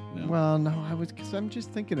 No. Well, no, because I'm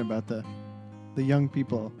just thinking about the young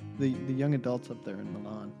people, the young adults up there in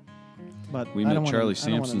Milan. But we met Charlie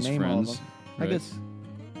Sampson's friends. Right? I guess,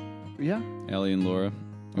 yeah. Allie and Laura.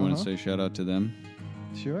 You want to say shout out to them?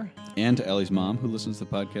 Sure. And to Ellie's mom, who listens to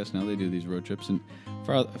the podcast now. They do these road trips. And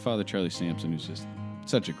Father Charlie Sampson, who's just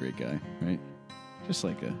such a great guy, right? Just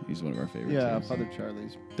like he's one of our favorites. Yeah, Father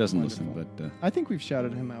Charlie's doesn't wonderful. listen, but I think we've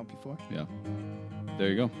shouted him out before. Yeah. There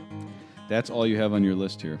you go. That's all you have on your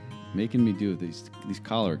list here. Making me do these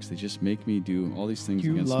cholerics. They just make me do all these things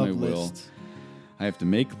against my will. Lists. I have to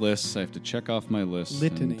make lists. I have to check off my lists.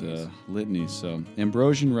 Litanies. And, litanies. So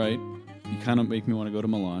Ambrosian Rite, you kind of make me want to go to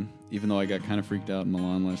Milan, even though I got kind of freaked out in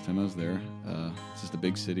Milan last time I was there. It's just a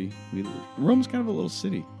big city. Rome's kind of a little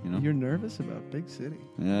city, you know? You're nervous about big city.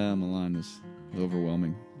 Yeah, Milan is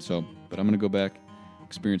overwhelming. So, but I'm going to go back,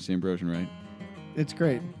 experience the Ambrosian Rite. It's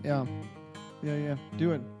great. Yeah.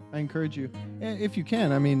 Do it. I encourage you. If you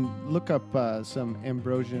can, I mean, look up some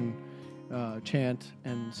Ambrosian chant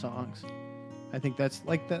and songs. I think that's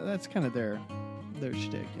that's kind of their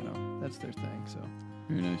shtick, you know. That's their thing. So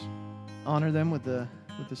very nice. Honor them with the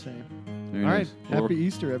same. Very All nice. right. Well, Happy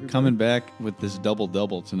Easter, everybody. Coming back with this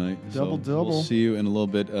double tonight. Double. We'll see you in a little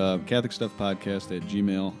bit. Catholic Stuff Podcast at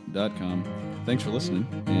gmail.com. Thanks for listening,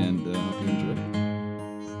 and hope you enjoyed it.